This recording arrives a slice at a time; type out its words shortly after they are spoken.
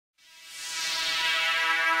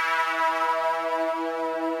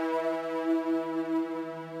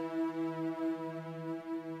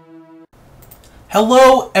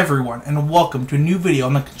Hello everyone and welcome to a new video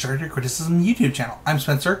on the Constructor Criticism YouTube channel. I'm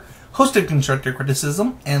Spencer, host of Constructor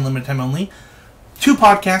Criticism and Limited Time Only, two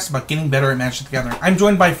podcasts about getting better at Magic the Gathering. I'm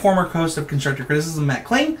joined by former co-host of Constructor Criticism, Matt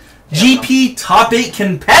Kling, GP Top 8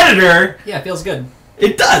 competitor. Yeah, it feels good.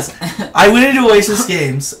 It does. I went into Oasis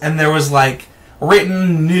Games and there was like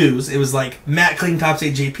written news. It was like Matt Kling Top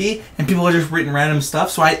 8 GP and people had just written random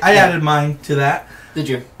stuff, so I added mine to that. Did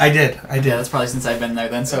you? I did. Yeah, that's probably since I've been there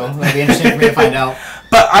then, so it'll be interesting for me to find out.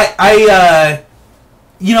 But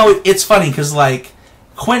you know, it's funny because like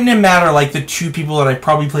Quentin and Matt are like the two people that I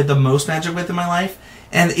probably played the most Magic with in my life,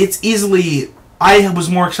 and it's easily I was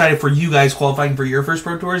more excited for you guys qualifying for your first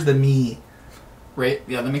Pro Tours than me. Right?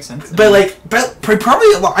 Yeah, that makes sense. But probably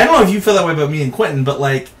I don't know if you feel that way about me and Quentin, but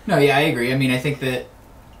like no, yeah, I agree. I mean, I think that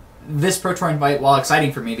this Pro Tour invite, while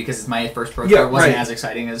exciting for me because it's my first Pro Tour, wasn't as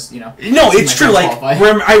exciting as, you know. No, it's true. Like,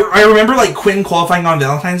 I remember, like, Quentin qualifying on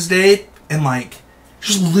Valentine's Day and, like,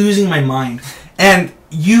 just losing my mind. And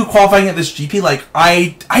you qualifying at this GP, like,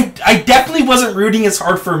 I definitely wasn't rooting as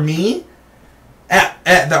hard for me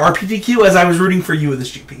at the RPTQ as I was rooting for you at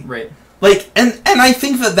this GP. Right. Like, and I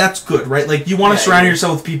think that that's good, right? Like, you want to surround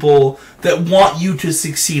yourself with people that want you to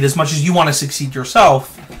succeed as much as you want to succeed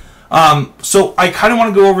yourself. So I kind of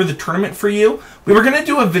want to go over the tournament for you. We were going to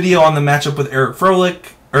do a video on the matchup with Eric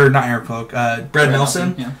Froelich, or not Eric Froelich, Brad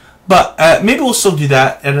Nelson. Yeah. But maybe we'll still do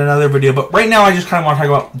that in another video. But right now I just kind of want to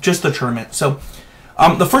talk about just the tournament. So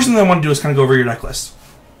the first thing that I want to do is kind of go over your deck list.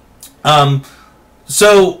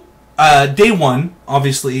 So day one,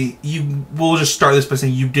 obviously, we'll just start this by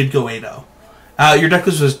saying you did go 8-0. Your deck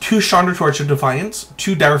list was 2 Chandra Torch of Defiance,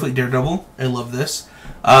 2 Direfleet Daredevil, I love this,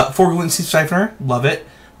 4 Glint-Steep Siphoner, love it,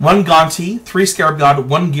 1 Gonti, 3 Scarab God,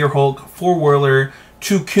 1 Gear Hulk, 4 Whirler,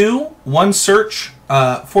 2 Coup, 1 Search,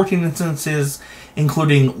 14 instances,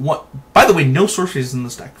 including one. By the way, no sorceries in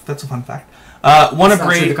this deck. That's a fun fact. 1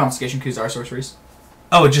 Abrade. The confiscation coups are sorceries.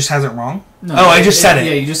 Oh, it just has it wrong? No, I just said it.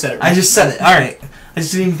 Yeah, you just said it. Right. I just said it. All right. I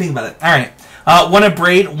just didn't even think about it. All right. 1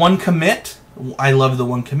 Abrade, 1 Commit. I love the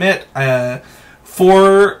 1 Commit.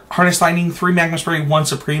 4 Harness Lightning, 3 Magma Spray, 1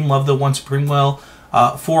 Supreme. Love the 1 Supreme Will.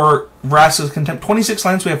 4 Vraska's Contempt, 26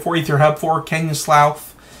 lands. We have 4 Aether Hub, 4 Kanga's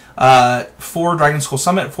Slough, 4 Dragon Skull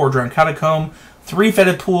Summit, 4 Drowned Catacomb, 3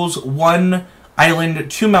 Fetid Pools, 1 Island,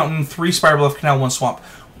 2 Mountain, 3 Spiral Bluff Canal, 1 Swamp.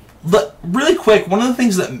 But really quick, one of the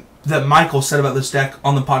things that Michael said about this deck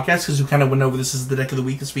on the podcast, because we kind of went over this as the deck of the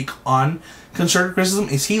week this week on Constructor Criticism,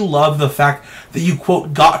 is he loved the fact that you,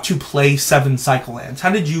 quote, got to play 7 cycle lands. How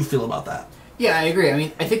did you feel about that? Yeah, I agree. I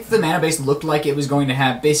mean, I think the mana base looked like it was going to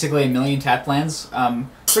have basically 1 million tapped lands.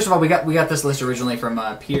 First of all, we got this list originally from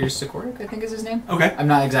Peter Sikorik, I think is his name. Okay. I'm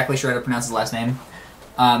not exactly sure how to pronounce his last name.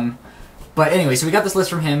 But anyway, so we got this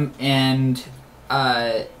list from him, and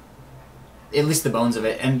at least the bones of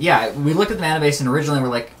it. And yeah, we looked at the mana base, and originally we're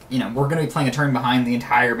like, you know, we're going to be playing a turn behind the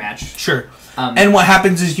entire match. Sure. And what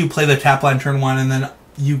happens is you play the tap line turn 1, and then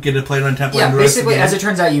you get to play it on tap line the rest of the basically, game. as it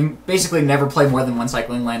turns out, you basically never play more than 1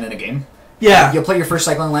 cycling land in a game. Yeah. You'll play your first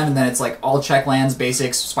cycling land, and then it's like all check lands,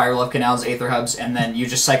 basics, Spiral of Canals, Aether Hubs, and then you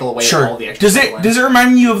just cycle away all the extra lands. Does it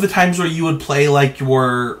remind you of the times where you would play like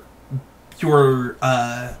your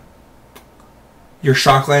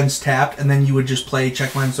shock lands tapped, and then you would just play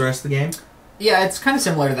check lands the rest of the game? Yeah, it's kind of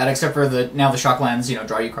similar to that, except for now the shock lands, you know,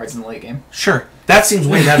 draw you cards in the late game. Sure. That seems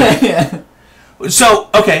way better. Yeah. So,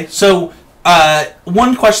 okay, so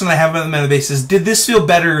one question that I have about the mana base is, did this feel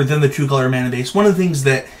better than the 2-color mana base? One of the things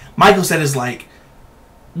that Michael said is like,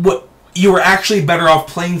 what you were actually better off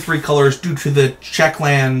playing 3 colors due to the check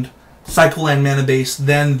land, cycle land mana base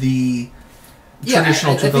than the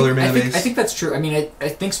traditional 2-color mana base. I think that's true. I mean, I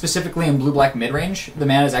think specifically in blue-black mid-range, the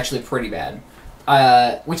mana is actually pretty bad.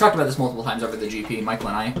 We talked about this multiple times over the GP, Michael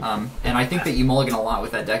and I, and I think that you mulligan a lot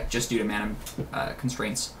with that deck just due to mana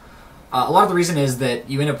constraints. A lot of the reason is that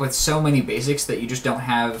you end up with so many basics that you just don't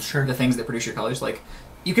have the things that produce your colors. Like,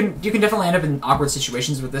 you can definitely end up in awkward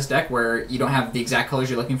situations with this deck where you don't have the exact colors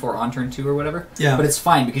you're looking for on turn 2 or whatever. Yeah. But it's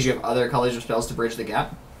fine because you have other colors or spells to bridge the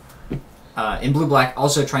gap. In blue-black,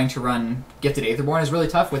 also trying to run Gifted Aetherborn is really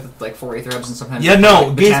tough with like 4 Aether Hubs and sometimes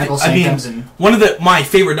Botanical Sanctums. I mean, one of my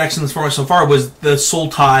favorite decks in this format so far was the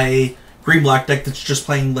Sultai green-black deck that's just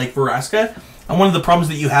playing like Vraska. And one of the problems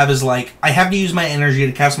that you have is like, I have to use my energy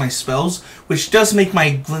to cast my spells, which does make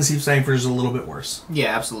my Glint-Steep Siphoner a little bit worse.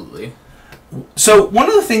 Yeah, absolutely. So one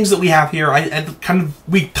of the things that we have here,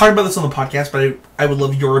 we talked about this on the podcast, but I would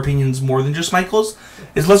love your opinions more than just Michael's,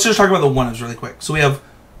 is let's just talk about the one-ofs really quick. So we have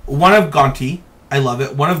 1 of Gonti, I love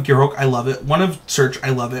it. One of Gearhulk, I love it. One of Search, I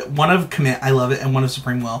love it. One of Commit, I love it. And one of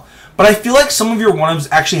Supreme Will. But I feel like some of your one-ofs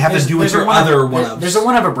actually have to do with your other one-ofs. There's a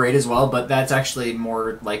one of a Braid as well, but that's actually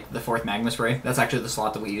more like the 4th Magma Spray. That's actually the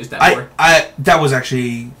slot that we used that for. That was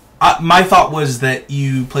actually... my thought was that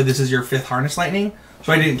you played this as your 5th Harness Lightning,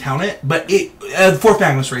 so I didn't count it. But 4th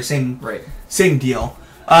Magma Spray, same deal.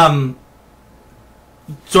 So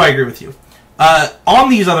I agree with you. On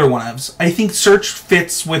these other one-ofs, I think Search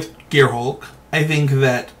fits with Gearhulk. I think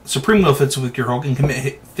that Supreme Will fits with Gearhulk, and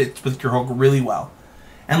Commit fits with Gearhulk really well.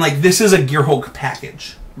 And, like, this is a Gearhulk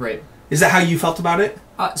package. Right. Is that how you felt about it?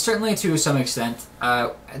 Certainly to some extent.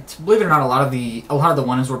 Believe it or not, a lot of the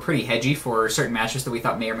one-ofs were pretty hedgy for certain matches that we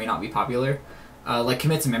thought may or may not be popular. Like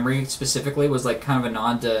Commit's Memory specifically was like kind of a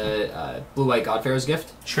nod to Blue-White Godpharaoh's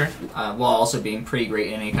Gift. Sure. While also being pretty great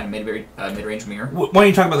in any kind of mid-range mirror. Why don't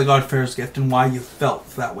you talk about the Godpharaoh's Gift and why you felt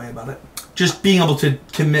that way about it? Just being able to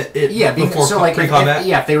commit it before pre-combat?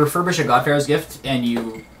 If they refurbish a Godpharaoh's Gift and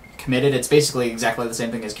you commit it, it's basically exactly the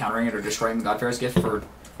same thing as countering it or destroying the Godpharaoh's Gift for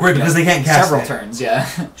because they can't cast several turns, yeah.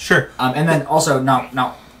 Sure. And then also,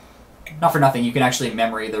 not for nothing, you can actually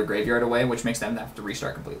memory their graveyard away, which makes them have to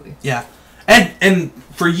restart completely. Yeah. And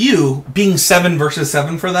for you, being 7 versus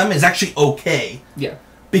 7 for them is actually okay. Yeah.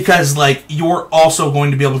 Because, like, you're also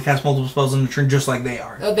going to be able to cast multiple spells in a turn just like they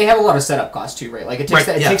are. They have a lot of setup costs, too, right? Like, it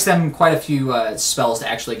takes them quite a few spells to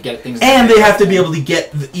actually get things... And they have to be able to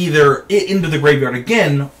get either into the graveyard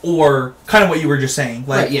again, or kind of what you were just saying.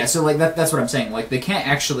 Like, right, yeah, so, like, that's what I'm saying. Like, they can't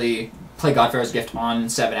actually play Godpharaoh's Gift on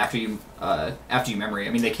 7 after you memory.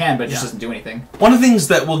 I mean, they can, but it just doesn't do anything. One of the things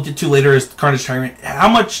that we'll get to later is Carnage Tyrant. How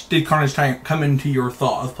much did Carnage Tyrant come into your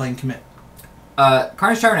thought of playing Commit?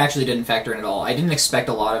 Carnage Tyrant actually didn't factor in at all. I didn't expect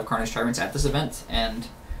a lot of Carnage Tyrants at this event, and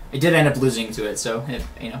I did end up losing to it, so it,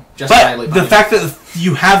 justifiably. But the fact that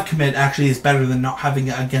you have Commit actually is better than not having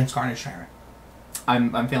it against Carnage Tyrant.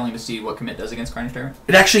 I'm failing to see what Commit does against Carnage Tyrant.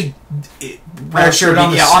 It actually... on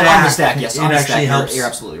the stack, yes. On the actually stack, helps. You're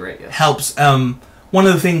absolutely right, yes. Helps. One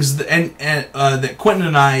of the things that Quentin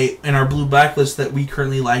and I, in our Blue Blacklist, that we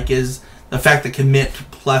currently like is the fact that Commit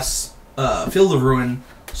plus Field of Ruin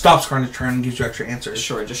stops Carnage Tyrant and gives you extra answers.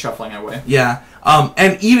 Sure, just shuffling it away. Yeah.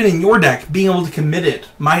 And even in your deck, being able to commit it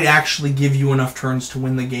might actually give you enough turns to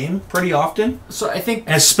win the game pretty often. So I think...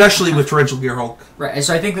 Especially with Torrential Gearhulk. Right,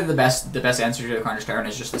 so I think that the best answer to the Carnage Tyrant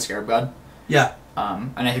is just the Scarab God. Yeah.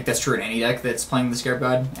 And I think that's true in any deck that's playing the Scarab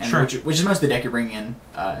God, and sure. which is most of the deck you're bringing in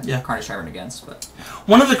Carnage Tyrant against. But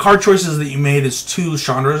one of the card choices that you made is 2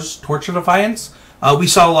 Chandra's Torch of Defiance. We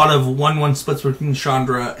saw a lot of 1/1 splits between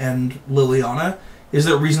Chandra and Liliana. Is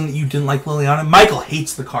there a reason that you didn't like Liliana? Michael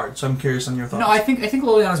hates the card, so I'm curious on your thoughts. No, I think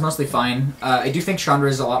Liliana's mostly fine. I do think Chandra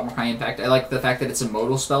is a lot more high impact. I like the fact that it's a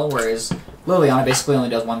modal spell, whereas Liliana basically only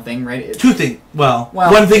does one thing, right? 2 things. Well,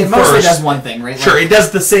 one thing it first. Mostly does one thing, right? Sure, it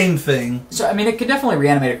does the same thing. So, I mean, it could definitely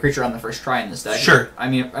reanimate a creature on the first try in this deck. Sure. I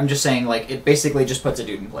mean, I'm just saying, like, it basically just puts a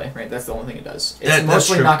dude in play, right? That's the only thing it does. It's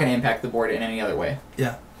mostly not going to impact the board in any other way.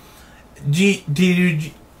 Yeah.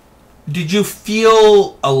 Did you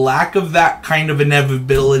feel a lack of that kind of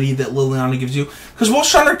inevitability that Liliana gives you? Because while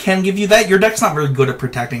Chandra can give you that, your deck's not very good at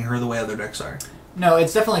protecting her the way other decks are. No,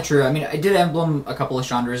 it's definitely true. I mean, I did emblem a couple of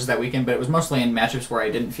Chandras that weekend, but it was mostly in matchups where I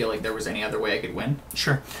didn't feel like there was any other way I could win.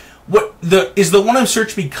 Sure. Is the one of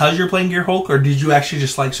Search because you're playing Gearhulk, or did you actually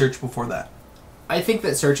just like Search before that? I think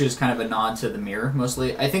that Search is kind of a nod to the mirror,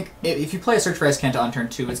 mostly. I think if you play a Search for Kenta on turn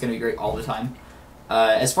 2, it's going to be great all the time.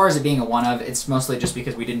 As far as it being a one-of, it's mostly just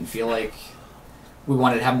because we didn't feel like we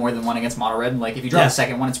wanted to have more than one against Mono Red. Like, if you draw the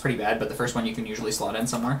second one, it's pretty bad, but the first one you can usually slot in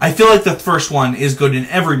somewhere. I feel like the first one is good in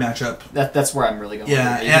every matchup. That's where I'm really going.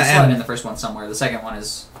 Yeah, you can slot in the first one somewhere. The second one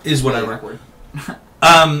is whatever.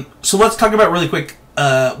 So let's talk about really quick.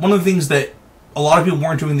 One of the things that a lot of people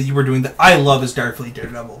weren't doing that you were doing that I love is Direfleet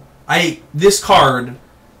Daredevil. This card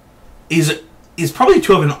is probably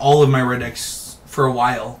 2 of in all of my red decks for a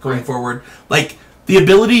while going forward. Like, the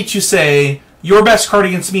ability to say, your best card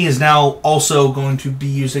against me is now also going to be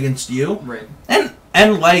used against you. Right.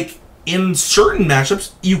 And like, in certain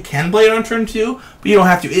matchups, you can play it on turn 2, but you don't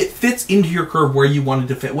have to. It fits into your curve where you want it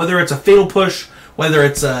to fit. Whether it's a Fatal Push, whether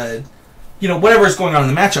it's a, whatever is going on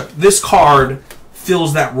in the matchup, this card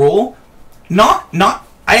fills that role. I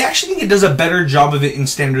actually think it does a better job of it in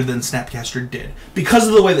Standard than Snapcaster did, because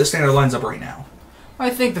of the way that Standard lines up right now. I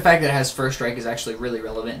think the fact that it has First Strike is actually really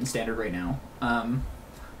relevant in Standard right now.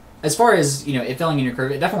 As far as, it filling in your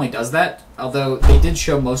curve, it definitely does that. Although they did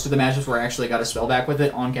show most of the matchups where I actually got a spell back with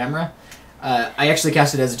it on camera. I actually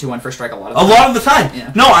cast it as a 2/1 first strike a lot of the time.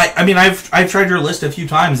 Yeah. No, I mean, I've tried your list a few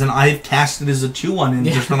times, and I've cast it as a 2/1 and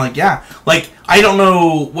just been like, yeah. Like, I don't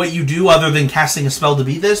know what you do other than casting a spell to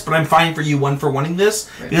beat this, but I'm fine for you 1-for-1ing this,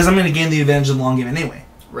 because I'm going to gain the advantage in the long game anyway.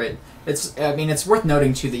 Right. It's worth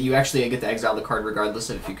noting, too, that you actually get to exile the card regardless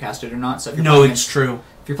of if you cast it or not. So if you're true.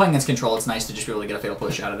 If you're playing against control, it's nice to just be able to get a Fatal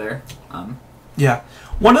Push out of there. Yeah.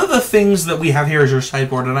 One of the things that we have here is your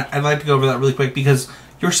sideboard, and I'd like to go over that really quick, because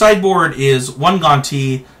your sideboard is 1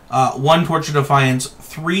 Gonti, 1 Torch of Defiance,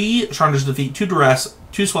 3 Chandra's Defeat, 2 Duress,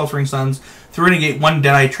 2 Sweltering Suns, 3 Renegade, 1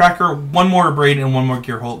 Deadeye Tracker, 1 Mortar Braid, and 1 more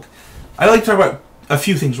Gear Hulk. I'd like to talk about a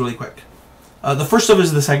few things really quick. The first of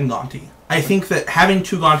is the second Gonti. I think that having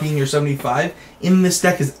 2 Gonti in your 75 in this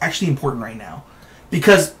deck is actually important right now,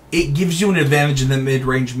 because it gives you an advantage in the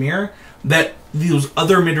mid-range mirror that those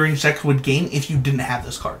other mid-range decks would gain if you didn't have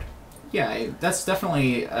this card. Yeah, that's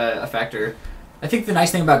definitely a factor. I think the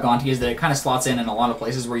nice thing about Gonti is that it kind of slots in a lot of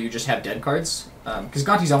places where you just have dead cards. Because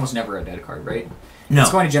Gonti's almost never a dead card, right? No.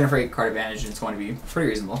 It's going to generate card advantage, and it's going to be pretty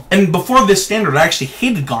reasonable. And before this standard, I actually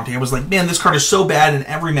hated Gonti. I was like, man, this card is so bad in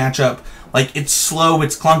every matchup. Like, it's slow,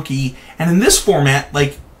 it's clunky. And in this format,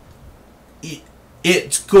 like,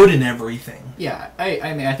 it's good in everything. Yeah,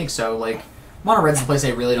 I mean, I think so. Like, Mono Red's the place I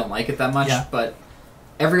really don't like it that much, but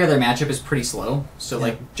every other matchup is pretty slow. So,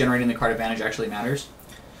 like, generating the card advantage actually matters.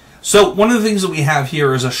 So, one of the things that we have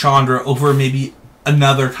here is a Chandra over maybe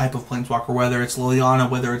another type of Planeswalker, whether it's Liliana,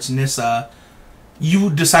 whether it's Nissa.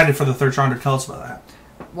 You decided for the third Chandra. Tell us about that.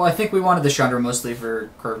 Well, I think we wanted the Chandra mostly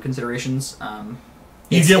for curve considerations.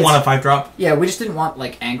 You didn't want a 5-drop? Yeah, we just didn't want,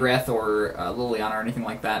 like, Angrath or Liliana or anything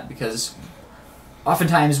like that, because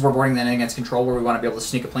oftentimes we're boarding that against control where we want to be able to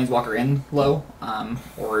sneak a Planeswalker in low,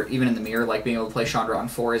 or even in the mirror, like being able to play Chandra on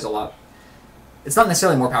 4 is a lot... It's not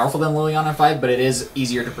necessarily more powerful than Liliana on 5, but it is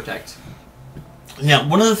easier to protect. Yeah,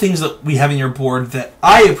 one of the things that we have in your board that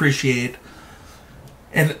I appreciate,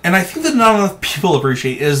 and I think that not enough people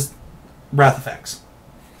appreciate, is Wrath Effects.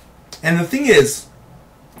 And the thing is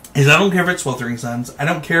I don't care if it's Sweltering Suns, I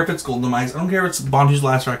don't care if it's Golden Demise, I don't care if it's Bontu's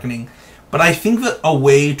Last Reckoning, but I think that a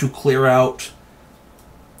way to clear out...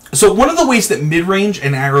 So one of the ways that mid-range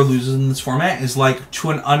and aggro loses in this format is like to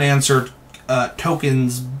an unanswered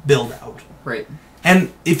tokens build-out. Right.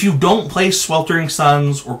 And if you don't play Sweltering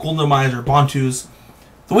Suns or Golden Demise or Bontu's,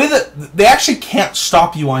 the way that they actually can't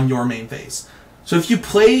stop you on your main phase. So if you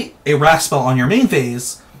play a Wrath spell on your main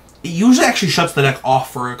phase, it usually actually shuts the deck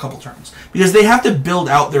off for a couple turns. Because they have to build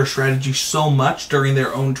out their strategy so much during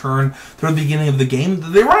their own turn, through the beginning of the game, that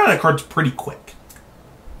they run out of cards pretty quick.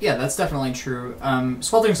 Yeah, that's definitely true.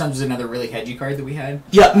 Sweltering Suns was another really hedgy card that we had.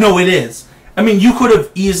 Yeah, no, it is. I mean, you could have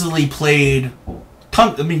easily played...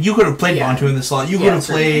 you could have played Bontu in the slot. You could have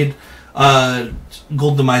played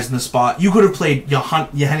Gold Demise in the spot. You could have played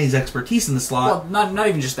Yaheni's Expertise in the slot. Well, not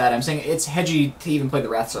even just that. I'm saying it's hedgy to even play the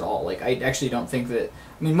Wraths at all. Like, I actually don't think that...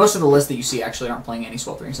 I mean, most of the lists that you see actually aren't playing any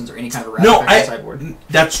Sweltering Suns or any kind of Wrath effect on the sideboard.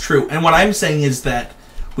 That's true. And what I'm saying is that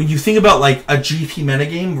when you think about, like, a GP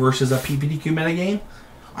metagame versus a PPTQ metagame,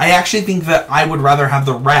 I actually think that I would rather have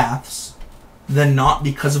the Wraths than not,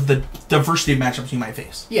 because of the diversity of matchups you might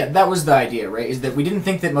face. Yeah, that was the idea, right? Is that we didn't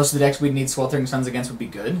think that most of the decks we'd need Sweltering Suns against would be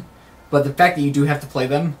good, but the fact that you do have to play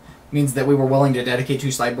them means that we were willing to dedicate 2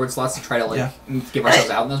 sideboard slots to try to give ourselves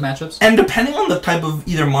out in those matchups. And depending on the type of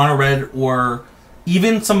either mono red or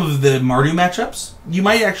even some of the Mardu matchups, you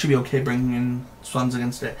might actually be okay bringing in Suns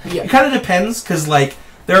against it. Yeah. It kind of depends, because like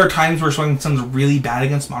there are times where Sweltering Suns are really bad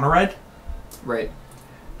against mono red. Right.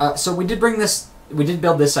 So we did bring this. We did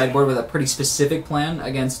build this sideboard with a pretty specific plan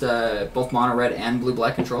against both mono red and blue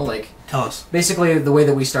black control. Like, tell us. Basically, the way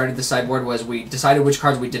that we started the sideboard was we decided which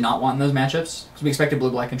cards we did not want in those matchups, because we expected blue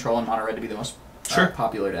black control and mono red to be the most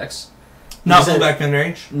popular decks. Not blue black mid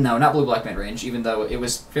range. No, not blue black mid range. Even though it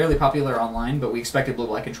was fairly popular online, but we expected blue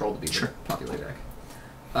black control to be the popular deck.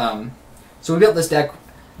 So we built this deck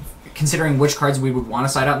considering which cards we would want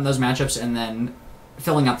to side out in those matchups, and then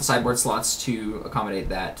filling out the sideboard slots to accommodate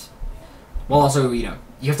that. Well, also, you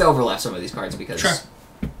have to overlap some of these cards because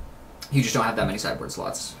you just don't have that many sideboard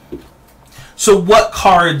slots. So what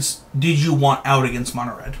cards did you want out against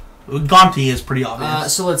mono red? Gonti is pretty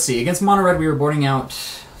obvious. So let's see. Against mono red, we were boarding out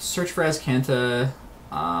Search for Azcanta.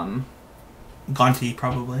 Gonti,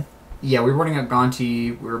 probably. Yeah, we were boarding out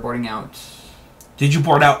Gonti. We were boarding out... Did you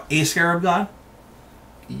board out a Scarab God?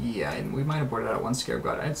 Yeah, and we might have boarded out 1 Scarab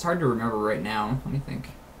God. It's hard to remember right now. Let me think.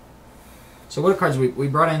 So what cards we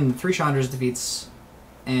brought in 3 Chandra's Defeats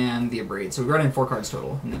and the Abrade. So we brought in 4 cards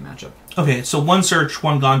total in that matchup. Okay, so 1 Search,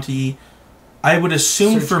 1 Gonti. I would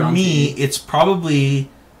assume Search for Gonti. Me, it's probably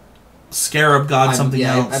Scarab God something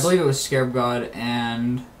else. I believe it was Scarab God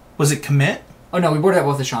and... Was it commit? Oh no, we boarded out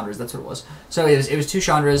both the Chandras. That's what it was. So it was 2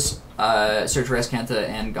 Chandras, Searcher Escanta,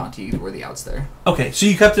 and Gonti were the outs there. Okay, so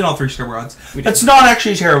you kept in all 3 Scarab Gods. That's not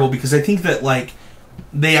actually terrible, because I think that, like,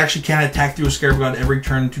 they actually can attack through a Scarab God every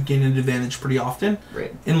turn to gain an advantage pretty often.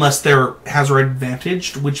 Right. Unless they're Hazard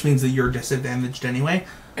advantaged, which means that you're disadvantaged anyway.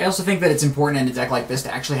 I also think that it's important in a deck like this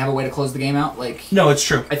to actually have a way to close the game out. Like, no, it's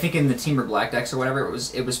true. I think in the Team or Black decks or whatever, it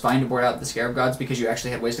was fine to board out the Scarab Gods because you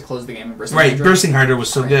actually had ways to close the game. And Bursting right, Hydra. Bursting Hydra was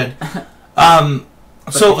so good.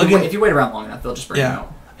 So if you wait around long enough, they'll just bring them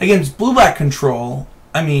out. Against blue-black control,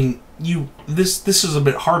 I mean, this is a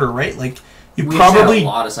bit harder, right? Like, we probably had a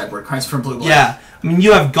lot of sideboard cards from blue-black. Yeah, I mean,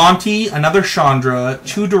 you have Gonti, another Chandra,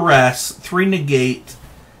 2 Duress, 3 Negate,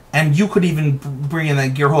 and you could even bring in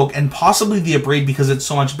that Gearhulk and possibly the Abrade because it's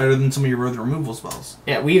so much better than some of your other removal spells.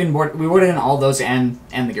 Yeah, we boarded in all those and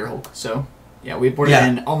the Gearhulk. So yeah, we boarded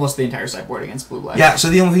in almost the entire sideboard against blue-black. Yeah, so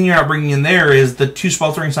the only thing you're not bringing in there is the 2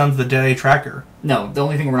 Sweltering Suns, the Dead Eye Tracker. No, the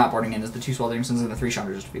only thing we're not boarding in is the 2 Sweltering Suns and the 3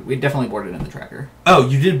 Chandras. We definitely boarded in the tracker. Oh,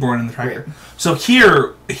 you did board in the tracker. Right. So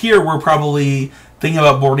here we're probably thinking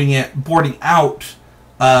about boarding out.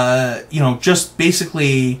 Just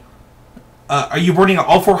basically. Are you boarding out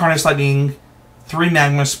all 4 Harness Lightning, 3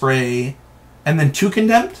 Magma Spray, and then 2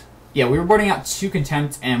 Contempt? Yeah, we were boarding out 2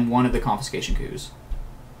 Contempt and 1 of the Confiscation Coups.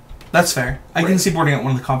 That's fair. I can see boarding out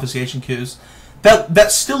 1 of the Confiscation Coups.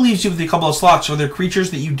 That still leaves you with a couple of slots. Are there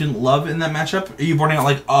creatures that you didn't love in that matchup? Are you boarding out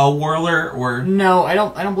like a Whirler or? No, I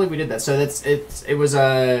don't believe we did that. So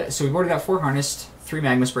so we boarded out 4 Harnessed, 3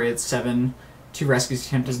 Magma Spray, it's 7, 2 Rescues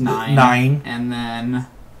Contempt is 9, and then.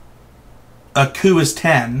 A coup is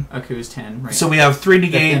 10. A coup is 10, right. So we have 3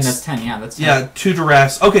 negates. And that's 10, yeah. That's 10. Yeah, 2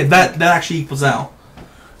 duress. Okay, that actually equals out.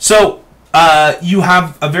 So, you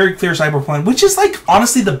have a very clear sideboard plan, which is, like,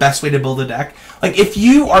 honestly the best way to build a deck. Like, if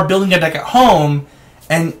you are building a deck at home,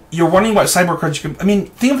 and you're wondering what sideboard cards you can... I mean,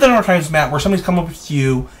 think of the number of times, Matt, where somebody's come up with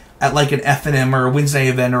you at, like, an F&M or a Wednesday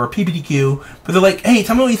event or a PPTQ, but they're like, hey,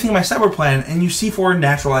 tell me what you think of my sideboard plan, and you see 4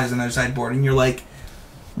 naturalized in their sideboard, and you're like,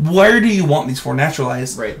 where do you want these 4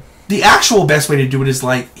 naturalized? Right. The actual best way to do it is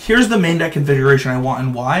like, here's the main deck configuration I want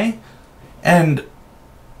and why, and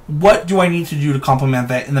what do I need to do to complement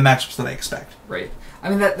that in the matchups that I expect. Right. I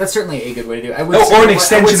mean, that's certainly a good way to do it. Or an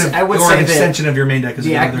extension of your main deck.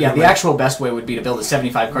 The actual best way would be to build a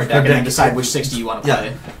 75-card deck and then decide which 60 you want to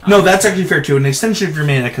play. No, that's actually fair too. An extension of your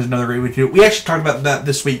main deck is another great way to do it. We actually talked about that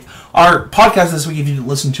this week. Our podcast this week, if you didn't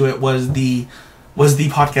listen to it, was the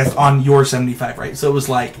podcast on your 75, right? So it was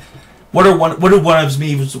like, what do 1-ofs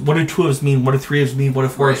mean? What do 2-ofs mean? What do 3-ofs mean? What do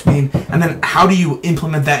 4-ofs mean? And then how do you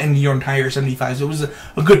implement that into your entire 75? So it was a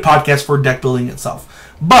good podcast for deck building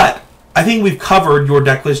itself. But I think we've covered your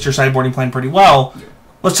deck list, your sideboarding plan pretty well.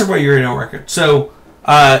 Let's talk about your 8-0 record. So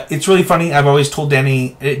it's really funny. I've always told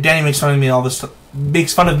Danny. Danny makes fun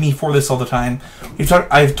of me for this all the time.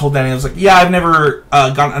 I've told Danny, I was like, yeah, I've never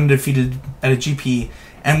gone undefeated at a GP.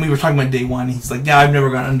 And we were talking about day one. He's like, yeah, I've never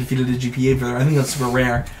gone undefeated at a GP either. I think that's super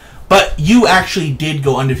rare. But you actually did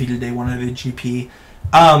go undefeated day one at a GP.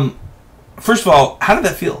 First of all, how did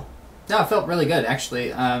that feel? No, it felt really good,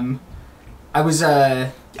 actually. I was...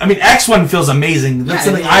 I mean, X1 feels amazing. That's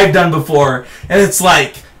something I've done before. And it's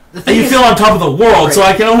like, you feel on top of the world, right. So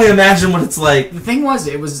I can only imagine what it's like. The thing was,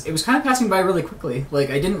 it was kind of passing by really quickly. Like,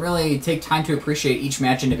 I didn't really take time to appreciate each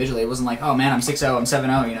match individually. It wasn't like, oh man, I'm 6-0, I'm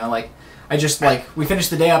 7-0, you know, like... I just, like, we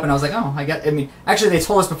finished the day up and I was like, oh, actually they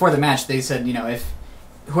told us before the match, they said, you know, if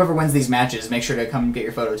whoever wins these matches, make sure to come get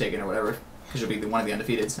your photo taken or whatever, because you'll be one of the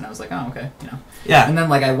undefeateds. And I was like, oh, okay, you know. Yeah. And then,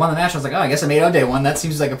 like, I won the match, I was like, oh, I guess I made day one. That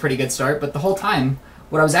seems like a pretty good start. But the whole time,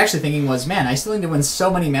 what I was actually thinking was, man, I still need to win so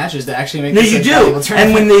many matches to actually make this a valuable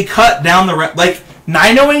tournament. And when they cut down the... like,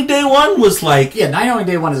 9-0ing day one was like... Yeah, 9-0ing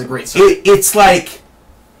day one is a great start. It's like...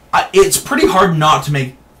 it's pretty hard not to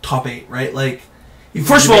make top 8, right? Like...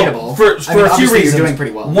 First of all, for a few reasons. You're doing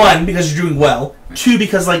pretty well. 1, because you're doing well. 2,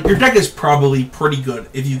 because like your deck is probably pretty good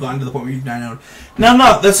if you've gotten to the point where you've 9-0'd.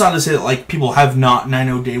 Now, that's not to say that like people have not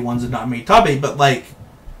 9-0 day ones and not made top 8, but like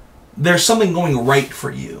there's something going right for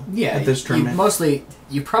you at this tournament.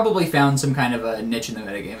 You probably found some kind of a niche in the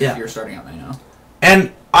metagame if you're starting out 9-0.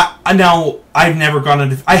 And now I've never gone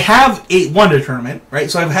into... I have 8-1 to tournament, right?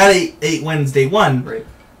 So I've had 8 wins day one. Right.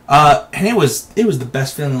 And it was the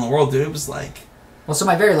best feeling in the world, dude. It was like... Well, so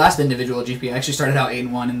my very last individual GP, I actually started out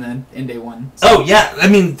 8-1 and then in day one. So. Oh yeah, I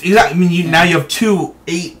mean, now you have 2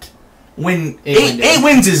 8 wins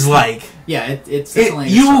is like it's definitely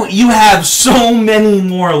you have so many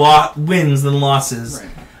more wins than losses, right.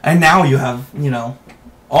 And now you have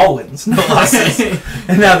all wins, no losses.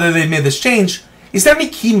 And now that they made this change, is there any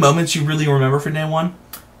key moments you really remember for day one?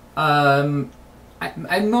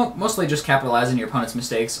 mostly just capitalizing your opponent's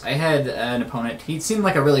mistakes. I had an opponent. He seemed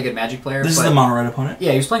like a really good Magic player. This is the mono red opponent?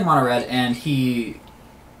 Yeah, he was playing mono red, and he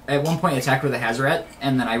at one point attacked with a Hazoret,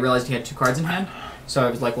 and then I realized he had 2 cards in hand. So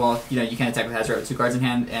I was like, well, you can't attack with Hazoret with 2 cards in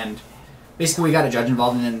hand, and basically we got a judge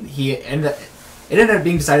involved, and then it ended up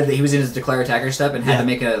being decided that he was in his declare attacker step and had to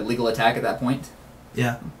make a legal attack at that point.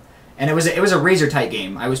 Yeah. And it was a razor tight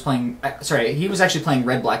game. I was playing. He was actually playing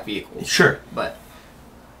red-black vehicles. Sure. But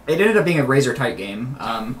it ended up being a razor tight game.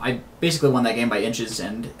 I basically won that game by inches,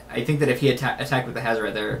 and I think that if he attacked with the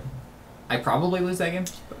Hazoret there, I probably lose that game.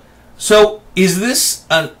 So, is this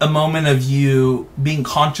a moment of you being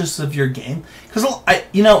conscious of your game? Because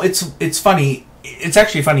it's funny. It's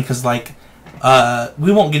actually funny because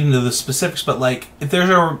we won't get into the specifics, but if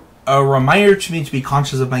there's a reminder to me to be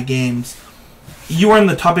conscious of my games, you were in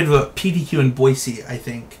the top 8 of a PTQ in Boise, I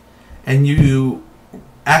think, and you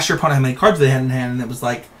asked your opponent how many cards they had in hand, and it was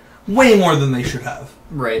way more than they should have.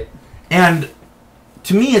 Right. And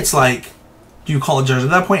to me, it's do you call a judge at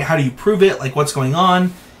that point? How do you prove it? What's going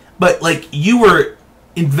on? But you were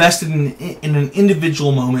invested in an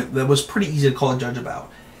individual moment that was pretty easy to call a judge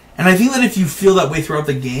about. And I think that if you feel that way throughout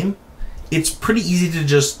the game, it's pretty easy to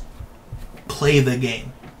just play the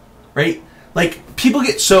game, right? People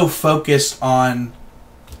get so focused on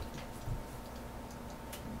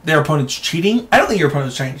their opponent's cheating. I don't think your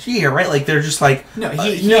opponent's trying to cheat here, right? They're just no,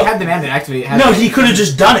 he had the man to activate. He could have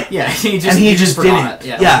just done it. Yeah, he just did it.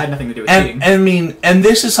 Yeah, it had nothing to do with cheating. And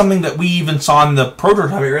this is something that we even saw in the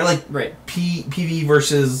prototype, right? Right. PV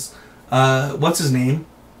versus what's his name?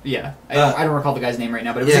 Yeah, I don't recall the guy's name right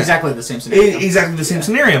now, but it was exactly the same scenario. Exactly the same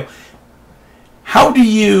scenario. How do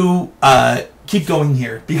you keep going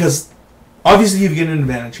here? Because obviously you get an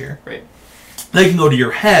advantage here. Right. They can go to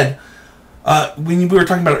your head. When we were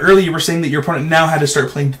talking about it earlier, you were saying that your opponent now had to start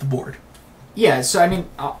playing to the board. Yeah, so I mean,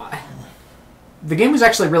 the game was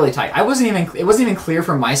actually really tight. It wasn't even clear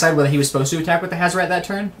from my side whether he was supposed to attack with the Hazoret that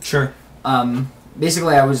turn. Sure.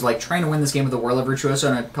 Basically, I was trying to win this game with a Whirl of Virtuoso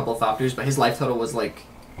and a couple of Thopters, but his life total was a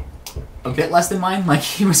bit less than mine.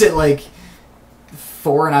 He was at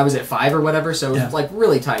 4 and I was at 5 or whatever, so it was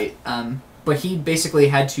really tight. But he basically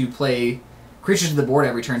had to play creatures to the board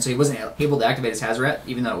every turn, so he wasn't able to activate his Hazoret,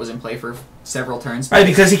 even though it was in play for several turns. Right,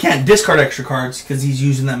 because he can't discard extra cards because he's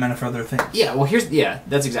using that mana for other things. Yeah, well,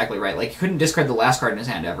 that's exactly right. He couldn't discard the last card in his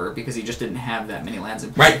hand ever because he just didn't have that many lands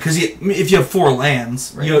in play. Right, because if you have 4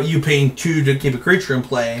 lands, right, you paying 2 to keep a creature in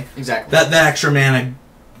play. Exactly. That extra mana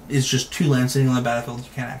is just 2 lands sitting on the battlefield.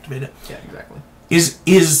 You can't activate it. Yeah, exactly. Is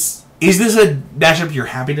this a matchup you're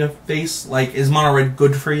happy to face? Is mono red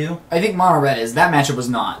good for you? I think mono red is. That matchup was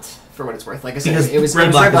not, for what it's worth. Like I said, because it was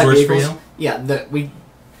red black worse for you.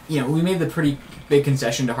 Yeah, we made the pretty big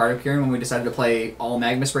concession to Heart of Kieran when we decided to play all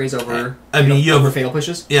magma sprays over. You have fatal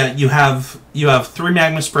pushes. Yeah, you have 3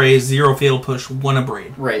 magma sprays, 0 fatal push, 1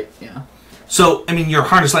 abrade. Right. Yeah. So your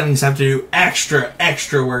Harness Lightnings have to do extra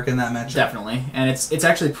work in that matchup. Definitely, and it's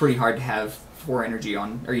actually pretty hard to have 4 energy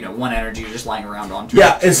on, or 1 energy just lying around on turn.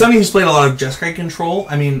 Yeah, as somebody who's played a lot of Jeskai control,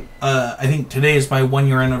 I think today is my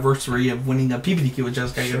 1-year anniversary of winning a PPTQ with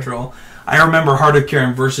Jeskai control. I remember Heart of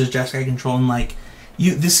Kieran versus Jeskai control, and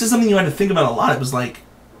this is something you had to think about a lot. It was I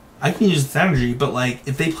can use this energy, but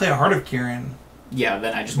if they play a Heart of Kieran, yeah,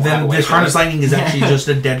 then I just then this Harness Lightning is actually just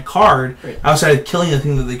a dead card right, outside of killing the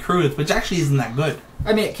thing that they crew with, which actually isn't that good.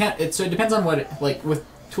 I mean, it can't. So it depends on what with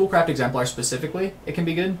Toolcraft Exemplar specifically, it can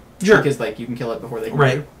be good. Sure. Because you can kill it before they can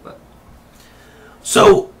right. do, but.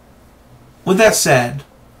 So, with that said,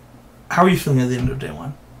 how are you feeling at the end of day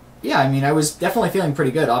 1? Yeah, I was definitely feeling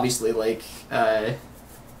pretty good. Obviously, after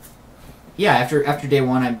day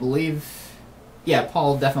 1, I believe,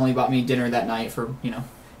 Paul definitely bought me dinner that night for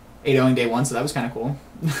 8-0ing day 1, so that was kind of cool.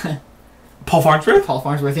 Paul Farnsworth? Paul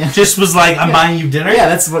Farnsworth, yeah. Just was I'm buying you dinner? Yeah,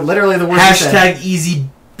 that's what literally the word he said. Hashtag easy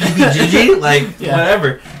BBGG?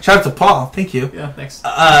 Whatever. Shout out to Paul. Thank you. Yeah, thanks.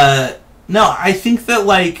 No, I think that,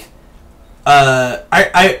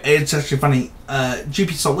 it's actually funny.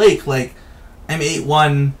 GP Salt Lake, I'm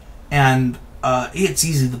 8-1, and it's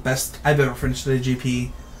easily the best I've ever finished at a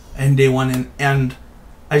GP in day 1, and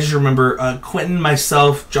I just remember Quentin,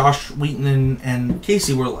 myself, Josh Wheaton, and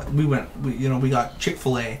Casey we got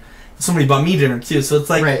Chick-fil-A. Somebody bought me dinner too, so it's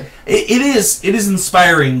right. it is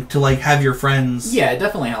inspiring to have your friends. Yeah, it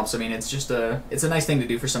definitely helps. It's just it's a nice thing to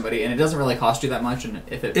do for somebody, and it doesn't really cost you that much. And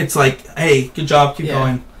it's hey, good job, keep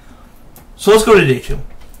going. So let's go to day 2.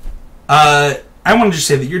 I want to just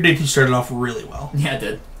say that your day 2 started off really well. Yeah, it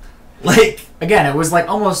did. Again, it was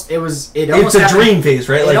almost. It's a dream phase,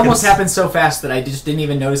 right? It almost happened so fast that I just didn't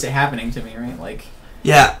even notice it happening to me, right?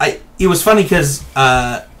 Yeah, it was funny because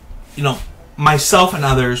myself and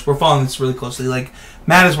others, we're following this really closely. Like,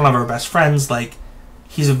 Matt is one of our best friends. Like,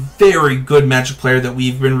 he's a very good Magic player that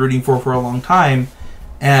we've been rooting for a long time.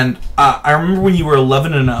 And I remember when you were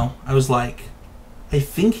 11-0, I was like, I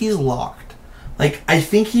think he's locked. Like, I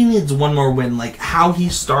think he needs one more win. Like, how he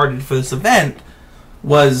started for this event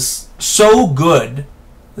was so good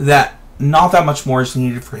that not that much more is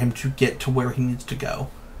needed for him to get to where he needs to go.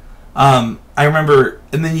 I remember,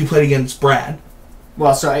 and then you played against Brad.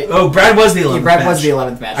 Well, so Brad was the 11th match. Brad was the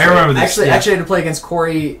 11th match. I remember this. Actually, I had to play against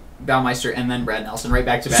Corey Baumeister and then Brad Nelson right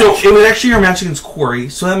back to back. So it was actually your match against Corey.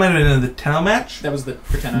 So that might have been the 10 match. That was the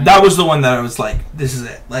for 10. That was the one that I was like, this is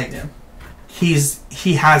it. Like, he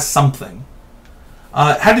has something.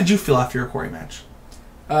 How did you feel after your Corey match?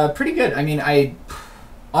 Pretty good. I mean,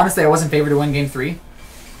 honestly I wasn't favored to win Game 3.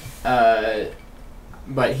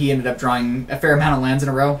 But he ended up drawing a fair amount of lands in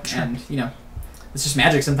a row, and it's just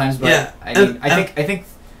Magic sometimes. But yeah, I think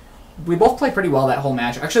we both played pretty well that whole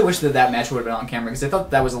match. I actually wish that match would have been on camera because I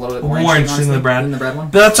thought that was a little bit more interesting than the Brad one.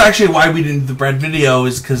 But that's actually why we didn't do the Brad video,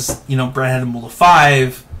 is because Brad had him roll to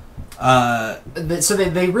 5. So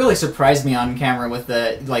they really surprised me on camera with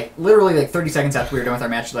the literally 30 seconds after we were done with our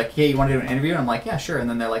match, like, hey, you want to do an interview? And I'm like, yeah, sure. And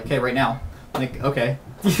then they're like, okay, right now. I'm like, okay.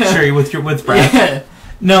 Sure, with Brad. Yeah.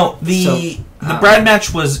 No, the Brad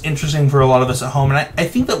match was interesting for a lot of us at home, and I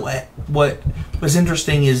think that what was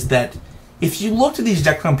interesting is that if you looked at these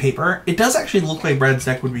decks on paper, it does actually look like Brad's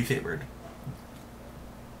deck would be favored.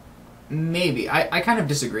 Maybe. I kind of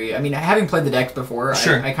disagree. I mean, having played the decks before,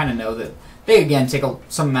 sure. I kind of know that they, again, take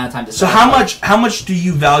some amount of time to So how much do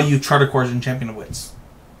you value Charter Cores and Champion of Wits?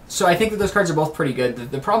 So I think that those cards are both pretty good.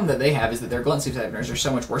 The problem that they have is that their Glint Sleeve Siphoners are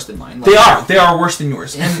so much worse than mine. They are worse than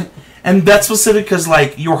yours. And that's specific because,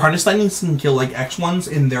 your Harness Lightnings can kill,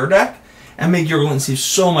 X1s in their deck and make your Glint Sleeve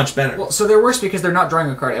so much better. Well, so they're worse because they're not drawing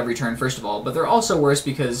a card every turn, first of all, but they're also worse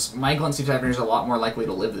because my Glint Sleeve Siphoners are a lot more likely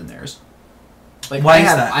to live than theirs. Why is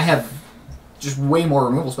that? I have just way more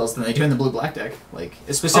removal spells than they do in the blue-black deck.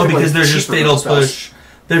 Specifically because they're just Fatal Push.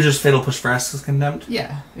 They're just Fatal Push for Vraska's Condemned?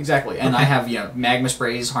 Yeah, exactly. And I have, Magma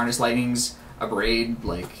Sprays, Harness Lightnings, Abrade,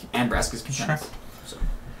 and Vraska's Condemned. Sure.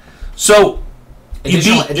 So you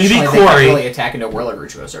beat Corey. Really attack into Whirler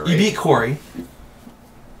Virtuoso, right? You beat Corey.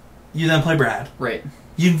 You then play Brad. Right.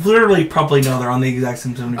 You literally probably know they're on the exact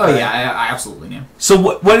same team. Oh, yeah, I absolutely knew. So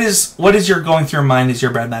what is your going through your mind as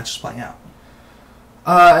your Brad match is playing out?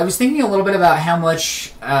 I was thinking a little bit about how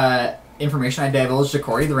much information I divulged to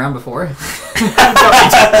Corey the round before.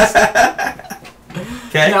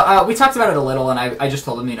 Okay. We talked about it a little, and I just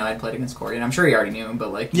told him, I'd played against Corey, and I'm sure he already knew him,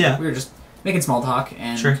 but we were just making small talk,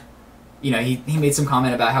 and sure. He made some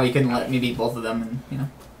comment about how he couldn't let me beat both of them, and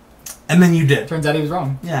and then you did. Turns out he was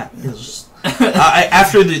wrong. Yeah. It was just,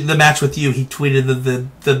 after the match with you, he tweeted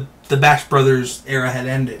that the Bash Brothers era had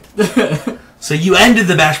ended. So you ended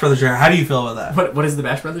the Bash Brothers era. How do you feel about that? What is the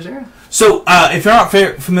Bash Brothers era? So if you're not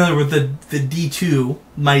familiar with the D2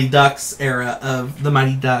 Mighty Ducks era of the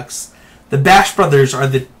Mighty Ducks, the Bash Brothers are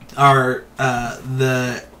the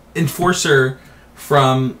enforcer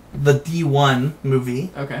from the D1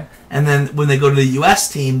 movie. Okay. And then when they go to the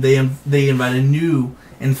US team, they invite a new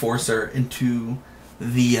enforcer into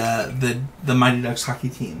the Mighty Ducks hockey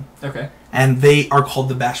team. Okay. And they are called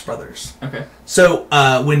the Bash Brothers. Okay. So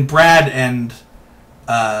when Brad and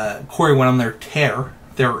Corey went on their tear,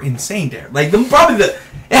 their insane tear, it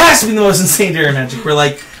has to be the most insane tear in Magic. Where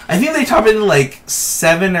I think they top into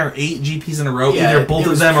 7 or 8 GPs in a row, either both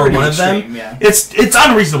of them or one of them. Yeah. It's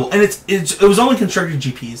unreasonable, and it was only constructed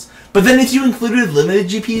GPs. But then if you included limited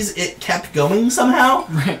GPs, it kept going somehow.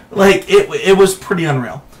 Right. It was pretty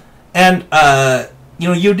unreal, and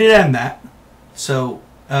you did end that, so.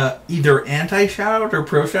 Either anti-shout or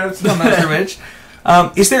pro-shout, I'm not sure which.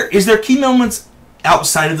 Is there key moments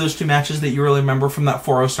outside of those two matches that you really remember from that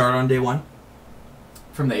 4-0 start on day 1?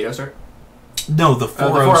 From the 8-0 start? No, the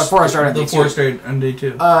 4-0 start on day 2. The 4 start on day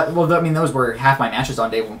 2. Those were half my matches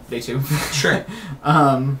on day 2. Sure.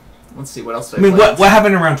 Let's see, what else did I play? What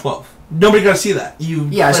happened in round 12? Nobody got to see that.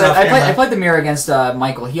 I played the mirror against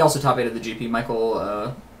Michael. He also top 8 the GP.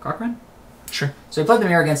 Michael Cochran? Sure. So I played the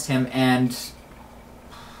mirror against him, and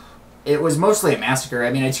it was mostly a massacre.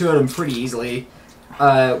 I mean, I 2-0'd him pretty easily.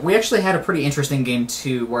 We actually had a pretty interesting game,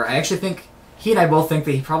 too, where I actually think he and I both think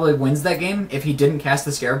that he probably wins that game if he didn't cast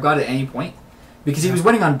the Scarab God at any point. Because he was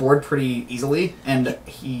winning on board pretty easily, and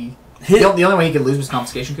the only way he could lose was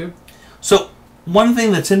Confiscation Coup. So, one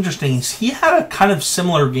thing that's interesting is he had a kind of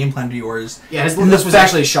similar game plan to yours. Yeah, his list was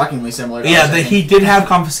actually shockingly similar to ours, he did have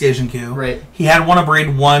Confiscation Coup. Right. He had one Abrade,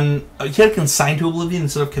 he had Consign to Oblivion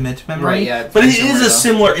instead of Commit to Memory. Right, yeah. But it is a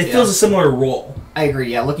similar, it feels a similar role. I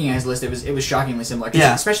agree. Yeah, looking at his list, it was shockingly similar.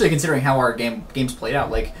 Yeah. Especially considering how our games played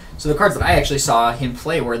out. Like, so the cards that I actually saw him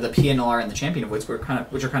play were the PNLR and the Champion of Wits, which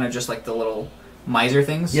are kind of just like the little miser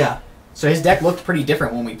things. Yeah. So his deck looked pretty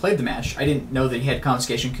different when we played the match. I didn't know that he had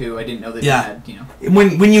Confiscation Coup. I didn't know that he had,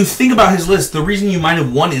 When you think about his list, the reason you might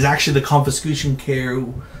have won is actually the Confiscation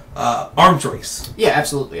Coup arms race. Yeah,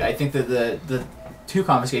 absolutely. I think that the 2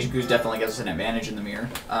 Confiscation Coups definitely gives us an advantage in the mirror.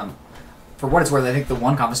 For what it's worth, I think the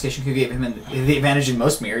 1 Confiscation Coup gave him the advantage in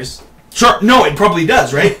most mirrors. Sure. No, it probably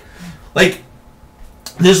does, right? Like,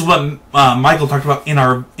 this is what Michael talked about in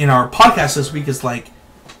our podcast this week, is like,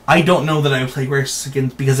 I don't know that I would play Grixis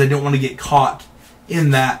against because I don't want to get caught in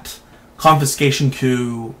that Confiscation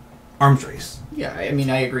Coup arms race. Yeah, I mean,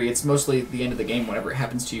 I agree. It's mostly the end of the game whenever it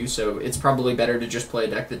happens to you, so it's probably better to just play a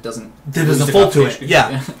deck that doesn't fold to it.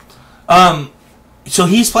 Yeah. So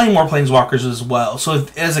he's playing more Planeswalkers as well. So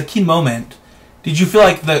as a key moment, did you feel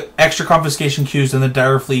like the extra Confiscation Queues and the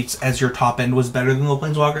Dire Fleets as your top end was better than the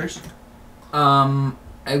Planeswalkers?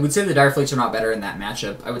 I would say the Dire Fleets are not better in that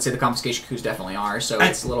matchup. I would say the Confiscation Coups definitely are, so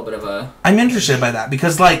it's a little bit of a... I'm interested by that,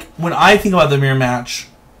 because like, when I think about the mirror match,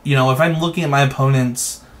 if I'm looking at my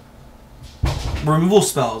opponent's removal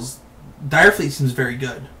spells, Dire Fleet seems very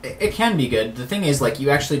good. It can be good. The thing is, like,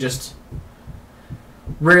 you actually just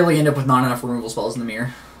rarely end up with not enough removal spells in the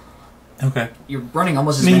mirror. Okay. You're running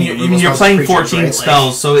almost as many removal spells. You're playing 14 right?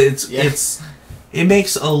 spells, so it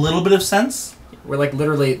makes a little bit of sense. We're like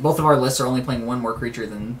literally both of our lists are only playing 1 more creature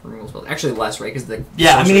than removal spells. Actually, less, right? Because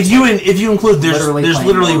I mean, if you include there's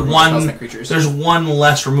literally one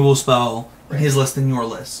less removal spell in his list than your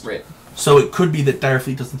list. Right. So it could be that Dire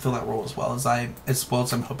Fleet doesn't fill that role as well as I'm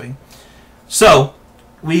hoping. So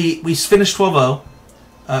we finished 12-0.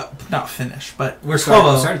 Not finished, but we're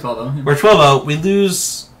 12-0. Started 12-0. We're 12-0. We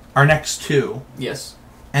lose our next 2. Yes.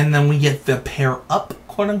 And then we get the pair up,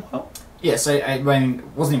 quote unquote. Yes, I mean, it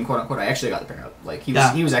wasn't even quote unquote. I actually got the pair up. Like he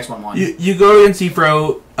was X11. You go against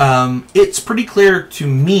Efro. It's pretty clear to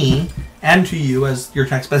me and to you, as your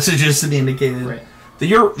text messages indicated, right, that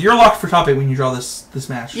you're locked for top 8 when you draw this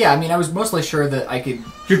match. Yeah, I mean, I was mostly sure that I could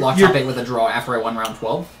lock top 8 with a draw after I won round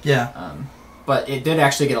 12. Yeah. But it did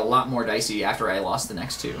actually get a lot more dicey after I lost the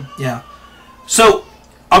next 2. Yeah. So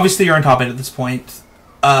obviously you're on top 8 at this point.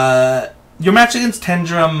 Your match against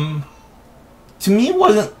Tendrum, to me,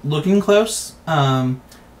 wasn't looking close.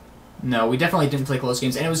 No, we definitely didn't play close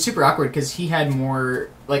games, and it was super awkward because he had more...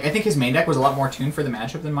 Like, I think his main deck was a lot more tuned for the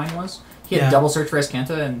matchup than mine was. He had double Search for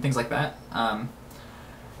Escanta and things like that.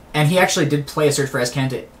 And he actually did play a Search for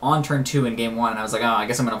Escanta on turn 2 in game 1, and I was like, I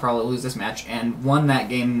guess I'm going to probably lose this match, and won that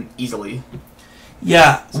game easily.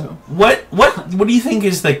 Yeah. So. What do you think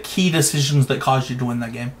is the key decisions that caused you to win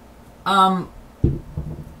that game? I'm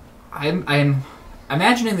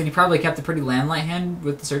imagining that he probably kept a pretty landlight hand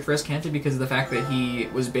with the Search for Escanta because of the fact that he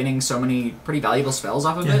was binning so many pretty valuable spells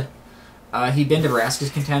off of it. He binned Vraska's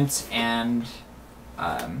Contempt, and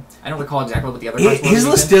I don't recall exactly what the other cards were. His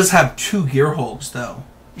list does have 2 Gearholds, though.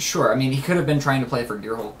 Sure, I mean, he could have been trying to play for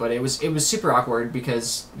Gearhold, but it was super awkward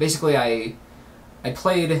because basically I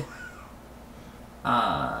played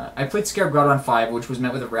Scarab God on 5, which was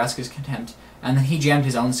met with Vraska's Contempt, and then he jammed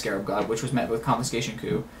his own Scarab God, which was met with Confiscation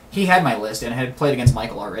Coup. He had my list and had played against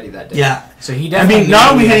Michael already that day. Yeah. So he definitely... I mean,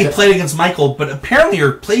 not only had he played against Michael, but apparently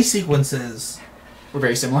your play sequences... were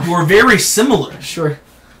very similar. Sure.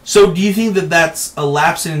 So do you think that that's a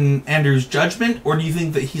lapse in Andrew's judgment, or do you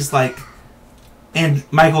think that he's like... And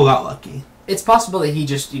Michael got lucky? It's possible that he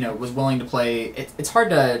just, was willing to play... It's hard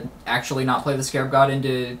to actually not play the Scarab God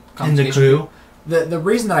into Confiscation Coup. The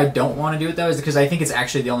reason that I don't want to do it, though, is because I think it's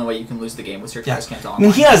actually the only way you can lose the game with Search for Escanta online. I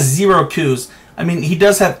mean, he has 0 coups. I mean, he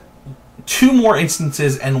does have 2 more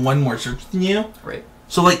instances and 1 more search than you. Right.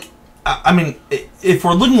 So, like, I mean, if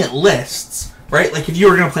we're looking at lists, right, like, if you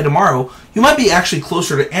were going to play tomorrow, you might be actually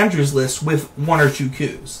closer to Andrew's list with 1 or 2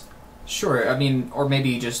 coups. Sure, I mean, or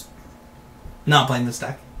maybe just... not playing this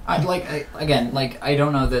deck. I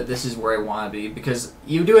don't know that this is where I want to be, because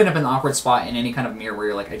you do end up in an awkward spot in any kind of mirror where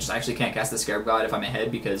you're like, I just actually can't cast the Scarab God if I'm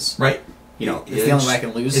ahead, because... Right. It's the only way I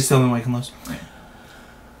can lose. It's the only way I can lose. Right.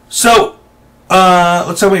 So,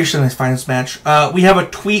 let's talk about your Sunday's Finals match. We have a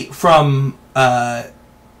tweet from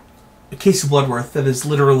Casey Bloodworth that is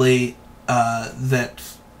literally that,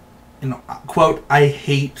 quote, I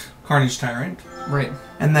hate Carnage Tyrant. Right.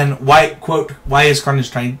 And then, why is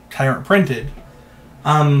Carnage Tyrant printed?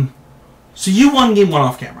 So you won game 1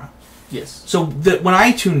 off camera. Yes. So when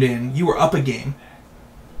I tuned in, you were up a game.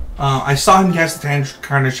 I saw him cast the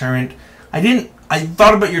Carnage Tyrant. I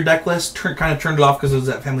thought about your deck list, kind of turned it off because it was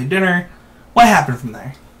at family dinner. What happened from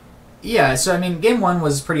there? Yeah, so I mean, game 1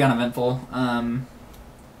 was pretty uneventful.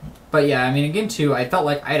 But yeah, I mean, in game 2, I felt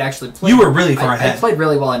like I had actually played. You were really far ahead. I played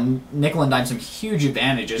really well, and nickel and dime some huge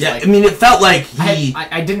advantages. Yeah, like, I mean, it felt like he.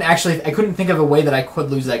 I didn't actually. I couldn't think of a way that I could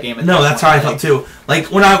lose that game. No, that's how I felt too. Like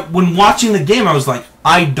when watching the game, I was like,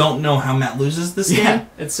 I don't know how Matt loses this game.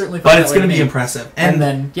 It's certainly. But it's going to be impressive. And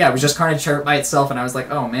then it was just Carnage Chart by itself, and I was like,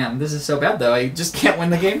 oh man, this is so bad though. I just can't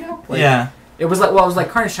win the game now. Like, yeah. It was like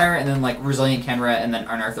Carnage Tyrant, and then like Resilient Kenra, and then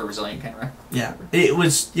Unearther Resilient Kenra. Yeah, it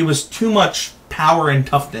was too much power and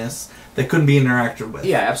toughness that couldn't be interacted with.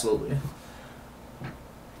 Yeah, absolutely.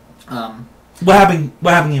 What happened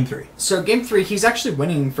in game 3? So game 3, he's actually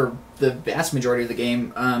winning for the vast majority of the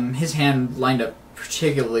game. His hand lined up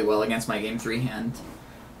particularly well against my game 3 hand.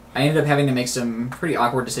 I ended up having to make some pretty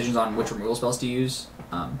awkward decisions on which removal spells to use.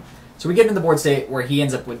 So we get into the board state where he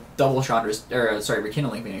ends up with double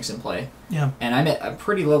Rekindling Phoenix in play. Yeah. And I'm at a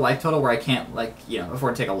pretty low life total where I can't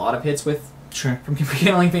afford to take a lot of hits from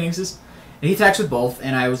Rekindling Phoenixes. And he attacks with both,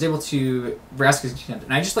 and I was able to Vraska's Contempt.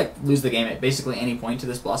 And I just lose the game at basically any point to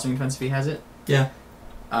this Blossoming Defense if he has it. Yeah.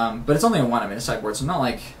 But it's only a 1. I'm in a sideboard, so I'm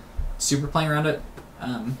not super playing around it.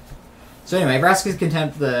 So anyway, Vraska's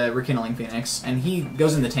Contempt the Rekindling Phoenix, and he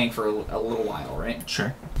goes in the tank for a little while, right?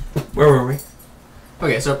 Sure. Where were we?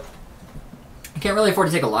 Okay, so I can't really afford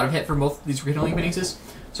to take a lot of hit from both these Rekindling Phoenixes,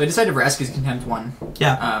 so I decided to Vraska's Contempt 1.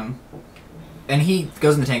 Yeah. And he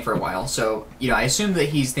goes in the tank for a while, so, I assume that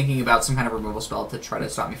he's thinking about some kind of removal spell to try to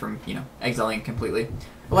stop me from, exiling completely.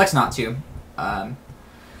 Elects not to.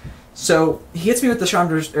 So, he hits me with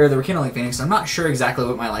the the Rekindling Phoenix. I'm not sure exactly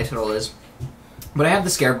what my life total is, but I have the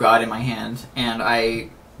Scarab God in my hand, and I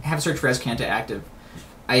have Search for Azcanta active.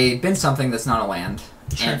 I bin something that's not a land,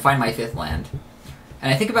 and find my 5th land.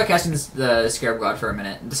 And I think about casting the Scarab God for a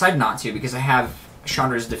minute, and decide not to, because I have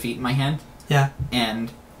Chandra's Defeat in my hand. Yeah.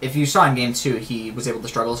 And if you saw in game 2, he was able to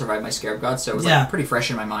struggle to survive my Scarab God, so it was pretty fresh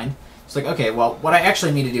in my mind. It's like, okay, well, what I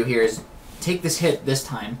actually need to do here is take this hit this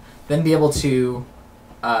time, then be able to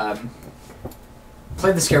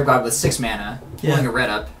play the Scarab God with 6 mana, pulling a red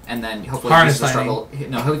up, and then hopefully use the struggle.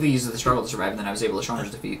 No, hopefully use the struggle to survive, and then I was able to Chandra's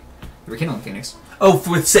Defeat the Rekindling Phoenix. Oh,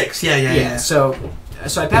 with 6, yeah. So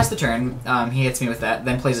I passed the turn. He hits me with that,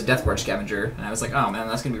 then plays a Deathguard Scavenger, and I was like, oh man,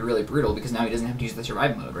 that's gonna be really brutal because now he doesn't have to use the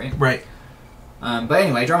survive mode, right? Right. But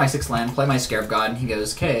anyway, I draw my 6th land, play my Scarab God, and he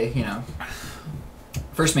goes, okay,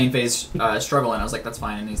 first main phase struggle, and I was like, that's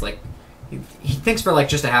fine. And he's like, he thinks for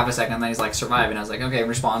just a half a second, and then he's like, survive, and I was like, okay,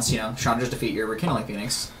 response, Chandra's Defeat your Rekindling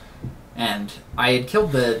Phoenix. And I had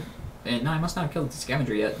killed no, I must not have killed the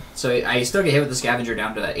Scavenger yet. So I still get hit with the Scavenger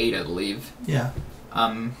down to 8, I believe. Yeah.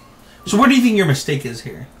 So where do you think your mistake is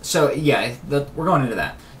here? So, yeah, we're going into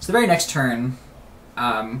that. So the very next turn,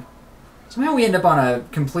 somehow we end up on a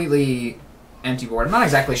completely empty board. I'm not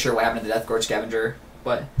exactly sure what happened to the Deathguard Scavenger,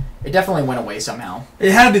 but it definitely went away somehow.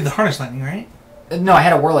 It had to be the Harness Lightning, right? No, I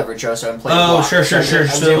had a Warlord Virtuoso and played a block. Sure. So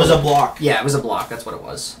it was a block. Yeah, it was a block. That's what it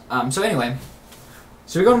was. So anyway,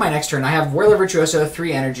 so we go to my next turn. I have Warlord Virtuoso,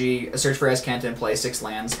 3 energy, a Search for Azcanta in play, 6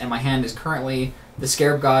 lands, and my hand is currently the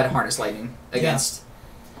Scarab God Harness Lightning against...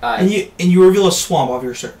 and you reveal a Swamp off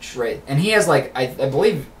your search. Right. And he has, I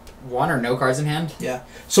believe, 1 or no cards in hand. Yeah.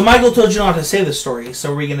 So Michael told you not to say the story,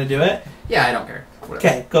 so are we going to do it? Yeah, I don't care. Whatever.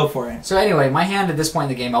 Okay, go for it. So anyway, my hand at this point in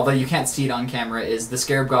the game, although you can't see it on camera, is the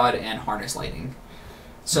Scarab God and Harness Lightning.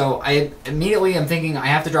 So I immediately am thinking I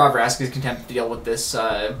have to draw Vraska's Contempt to deal with this,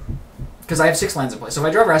 because I have 6 lands in play. So if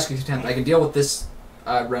I draw Vraska's Contempt, I can deal with this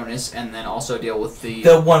Ronus, and then also deal with the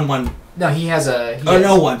 1/1. No, he has a...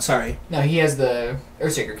 sorry. No, he has the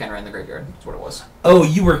Earthshaker Kenra in the graveyard. That's what it was. Oh,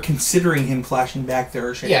 you were considering him flashing back the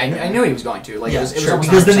Earthshaker. Yeah, I knew he was going to. It was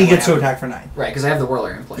because then he gets to attack for 9. Right, because I have the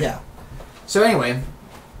Whirler in play. Yeah. So anyway,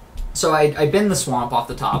 I bin the Swamp off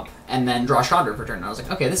the top, and then draw Chandra for turn. And I was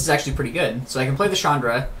like, okay, this is actually pretty good. So I can play the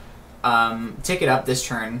Chandra, take it up this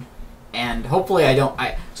turn, and hopefully I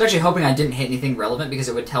was actually hoping I didn't hit anything relevant because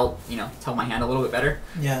it would tell my hand a little bit better.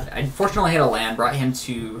 Yeah. I fortunately hit a land, brought him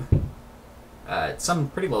to some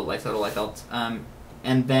pretty low life total, I felt.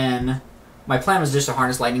 And then my plan was just to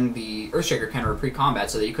Harness Lightning the Earthshaker Kenra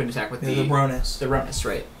pre-combat so that you couldn't attack with the Ronus. The Ronus,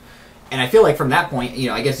 right. And I feel like from that point,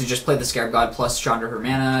 I get to just play the Scarab God plus Chandra her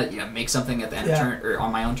mana, make something at the end of turn, or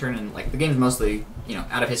on my own turn, and the game's mostly,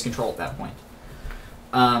 out of his control at that point.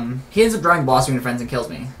 He ends up drawing Blossoming Defense and kills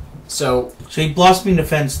me. So he Blossoming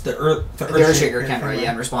Defense the Earthshaker Kenra,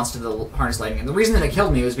 in response to the Harness Lightning. And the reason that it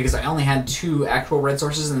killed me was because I only had 2 actual red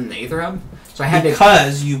sources in the Aether Hub. So I had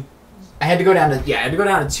I had to go down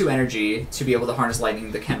to 2 energy to be able to Harness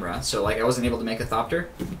Lightning the Kenra. So I wasn't able to make a Thopter.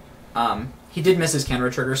 He did miss his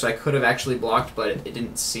Kenra trigger, so I could have actually blocked, but it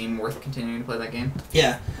didn't seem worth continuing to play that game.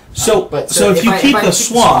 Yeah. So if you keep the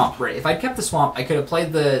Swamp, right? If I'd kept the Swamp, I could have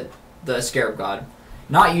played the Scarab God,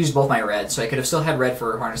 not used both my red, so I could have still had red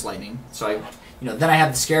for Harness Lightning. So then I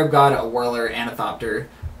have the Scarab God, a Whirler, and a Thopter,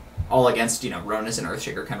 all against Ronus and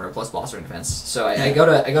Earthshaker Kenra plus Blossom Defense. So I go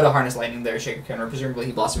to Harness Lightning there, Shaker Kenra. Presumably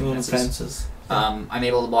he Blossom Defenses. I'm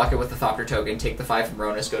able to block it with the Thopter token, take the 5 from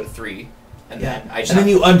Ronus, go to 3, and then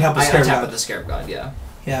you untap the Scarab God. With the Scarab God. Yeah.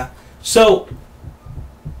 Yeah. So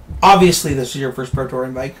obviously this is your first Pro Tour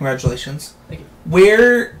invite. Congratulations. Thank you.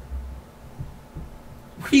 Where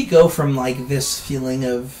do you go from like this feeling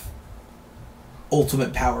of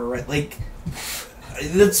ultimate power, right? Like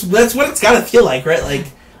that's what it's got to feel like, right? Like.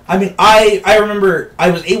 I mean, I remember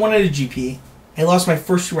I was 8-1 at a GP. I lost my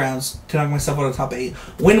first 2 rounds to knock myself out of top 8.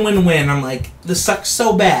 Win. I'm like, this sucks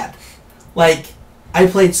so bad. Like, I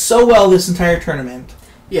played so well this entire tournament.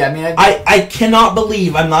 Yeah, I mean, I cannot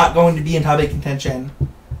believe I'm not going to be in top 8 contention.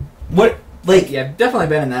 What, like... Yeah, I've definitely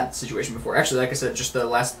been in that situation before. Actually, like I said, just the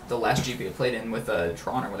last GP I played in with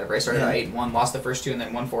Tron or whatever, I started out 8-1, lost the first 2, and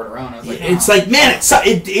then won 4 in a row, and I was like, It's like, man,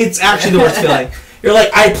 it's actually the worst feeling. You're like,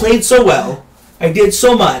 I played so well. I did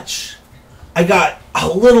so much. I got a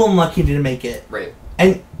little unlucky to make it. Right.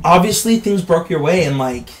 And obviously things broke your way, and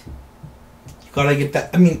like you gotta get that.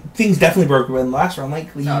 I mean, things definitely broke your way in the last round.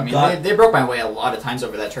 Like they broke my way a lot of times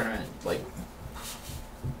over that tournament. Like,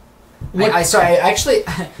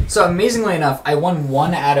 so amazingly enough, I won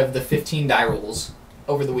 1 out of the 15 die rolls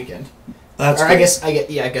over the weekend. That's or great.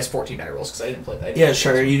 I guess 14 die rolls because I didn't play that. Yeah,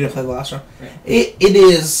 sure. You didn't play the last round. Right. It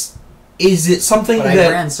is. Is it something but that...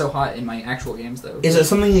 I ran so hot in my actual games, though. Is it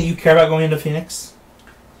something that you care about going into Phoenix?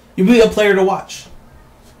 You'd be a player to watch.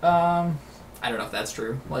 I don't know if that's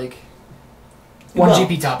true. Like, one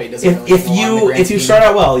GP top 8 doesn't really if you start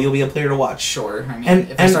out well, you'll be a player to watch. Sure. I mean,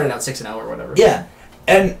 if I started out 6-0 or whatever. Yeah.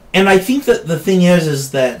 And I think that the thing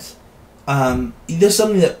is that this is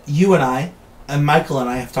something that you and I, and Michael and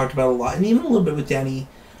I have talked about a lot, and even a little bit with Danny.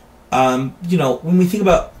 When we think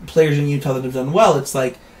about players in Utah that have done well, it's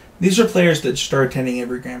like, these are players that start attending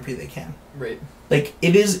every Grand Prix they can. Right. Like,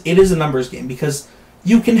 it is a numbers game, because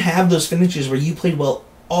you can have those finishes where you played well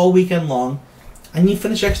all weekend long, and you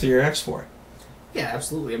finish X3 or X4. Yeah,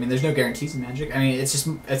 absolutely. I mean, there's no guarantees in Magic. I mean,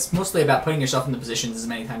 it's mostly about putting yourself in the positions as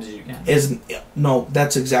many times as you can. No,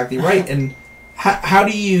 that's exactly right. And how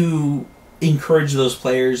do you encourage those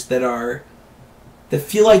players that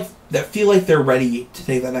feel like they're ready to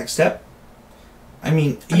take that next step? I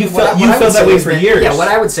mean, you felt that way for years. Yeah, what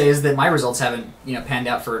I would say is that my results haven't, panned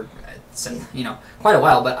out for, quite a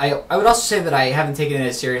while. But I would also say that I haven't taken it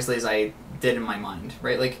as seriously as I did in my mind,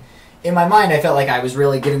 right? Like, in my mind, I felt like I was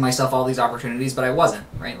really giving myself all these opportunities, but I wasn't,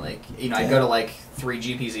 right? Like, I'd go to like 3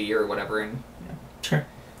 GPs a year or whatever, and Sure.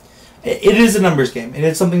 It is a numbers game. It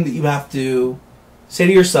is something that you have to say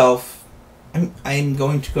to yourself, I'm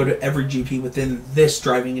going to go to every GP within this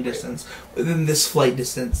driving distance, within this flight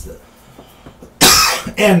distance.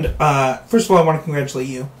 And first of all, I want to congratulate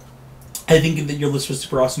you. I think that your list was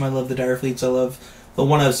super awesome. I love the Dire Fleets. I love the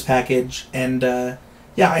one-ofs package. And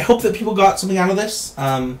I hope that people got something out of this.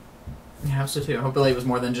 I hope so too. Hopefully it was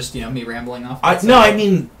more than just me rambling off. I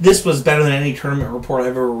mean, this was better than any tournament report I've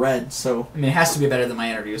ever read. So I mean, it has to be better than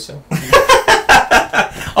my interview. So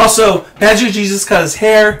also, Magic Jesus cut his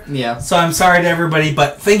hair. Yeah. So I'm sorry to everybody,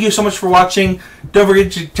 but thank you so much for watching. Don't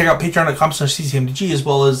forget to check out patreon.com/ccmdg, as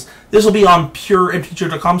well as this will be on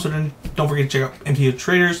puremtgo.com. So don't forget to check out MTGO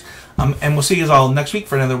Traders. And we'll see you all next week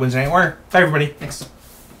for another Wednesday Night War. Bye, everybody. Thanks.